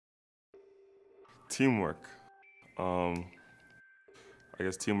Teamwork. Um, I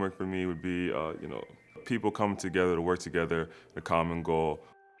guess teamwork for me would be, people coming together to work together, a common goal.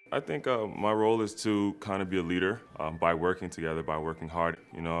 I think my role is to kind of be a leader by working together, by working hard.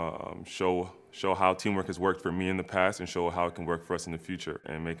 Show how teamwork has worked for me in the past, and show how it can work for us in the future,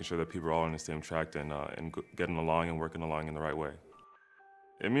 and making sure that people are all on the same track and getting along and working along in the right way.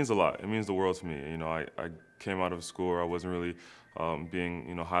 It means a lot. It means the world to me. I came out of school where I wasn't really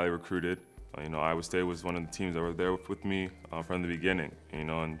being, highly recruited. Iowa State was one of the teams that were there with me from the beginning.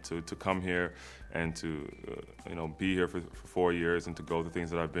 And to come here and to, be here for 4 years and to go through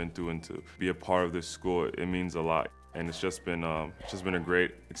things that I've been through and to be a part of this school, it means a lot. And it's just been a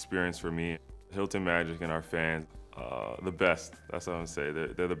great experience for me. Hilton Magic and our fans, the best. That's what I'm gonna say.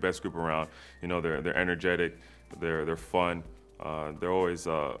 They're the best group around. They're energetic. They're fun. They're always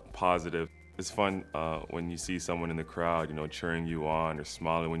positive. It's fun when you see someone in the crowd, cheering you on or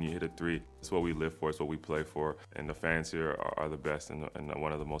smiling when you hit a three. It's what we live for, it's what we play for, and the fans here are the best and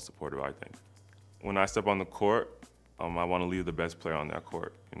one of the most supportive, I think. When I step on the court, I want to leave the best player on that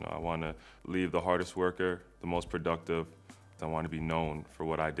court. I want to leave the hardest worker, the most productive. I want to be known for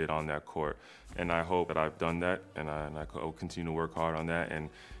what I did on that court, and I hope that I've done that, and I will continue to work hard on that, and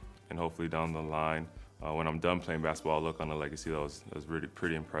hopefully down the line, when I'm done playing basketball, I'll look on a legacy that was really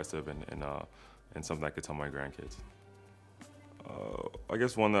pretty impressive and something I could tell my grandkids. I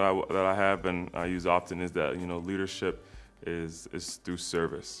guess one that I have and I use often is that leadership is through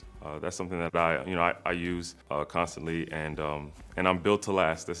service. That's something that I use constantly, and I'm built to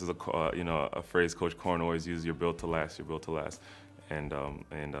last. This is a phrase Coach Korn always uses: "You're built to last. You're built to last." And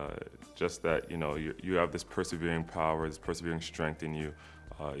just that you have this persevering power, this persevering strength in you.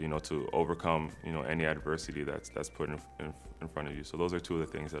 To overcome, any adversity that's put in front of you. So those are two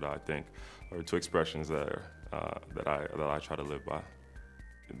of the things that I think, or two expressions that I try to live by.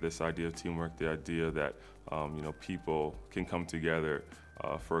 This idea of teamwork, the idea that people can come together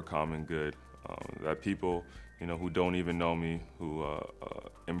for a common good. That people, who don't even know me, who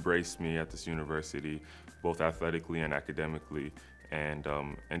embrace me at this university, both athletically and academically, and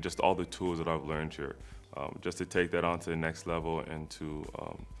just all the tools that I've learned here. Just to take that on to the next level and to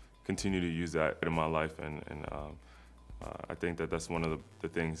continue to use that in my life. And I think that that's one of the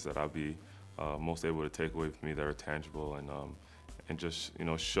things that I'll be most able to take away from me that are tangible, and just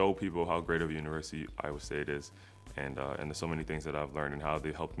show people how great of a university Iowa State is, and there's so many things that I've learned and how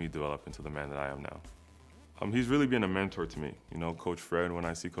they helped me develop into the man that I am now. He's really been a mentor to me. Coach Fred, when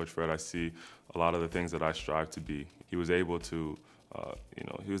I see Coach Fred, I see a lot of the things that I strive to be. He was able to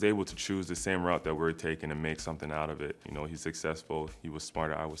choose the same route that we're taking and make something out of it. He's successful. He was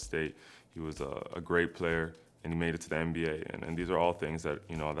smart at Iowa State. He was a great player, and he made it to the NBA. And these are all things that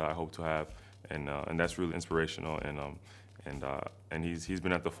that I hope to have, and that's really inspirational. And he's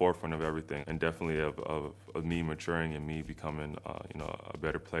been at the forefront of everything, and definitely of me maturing and me becoming a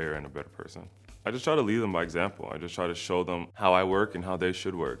better player and a better person. I just try to lead them by example. I just try to show them how I work and how they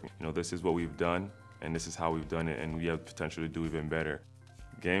should work. This is what we've done, and this is how we've done it, and we have potential to do even better.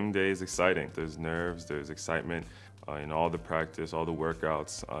 Game day is exciting. There's nerves, there's excitement, all the practice, all the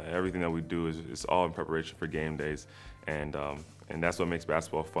workouts, everything that we do is all in preparation for game days, and that's what makes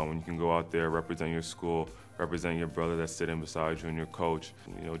basketball fun. When you can go out there, represent your school, represent your brother that's sitting beside you and your coach.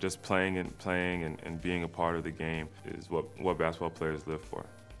 Just playing and being a part of the game is what basketball players live for.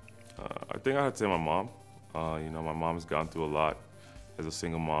 I think I have to say my mom. My mom's gone through a lot as a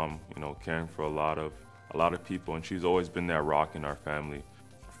single mom, caring for a lot of people, and she's always been that rock in our family.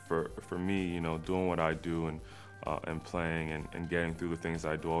 For me, doing what I do and playing and getting through the things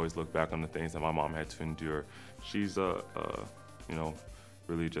I do, I always look back on the things that my mom had to endure. She's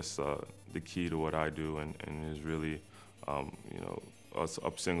really just the key to what I do, and is really a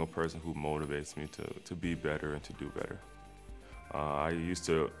single person who motivates me to be better and to do better. I used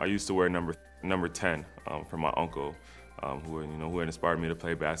to wear number 10 from my uncle, who had inspired me to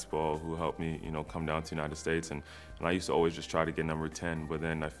play basketball, who helped me come down to the United States, and I used to always just try to get number 10. But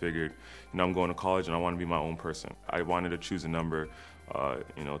then I figured, I'm going to college and I want to be my own person. I wanted to choose a number,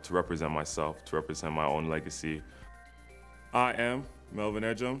 to represent myself, to represent my own legacy. I am Melvin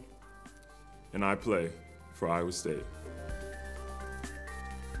Ejim, and I play for Iowa State.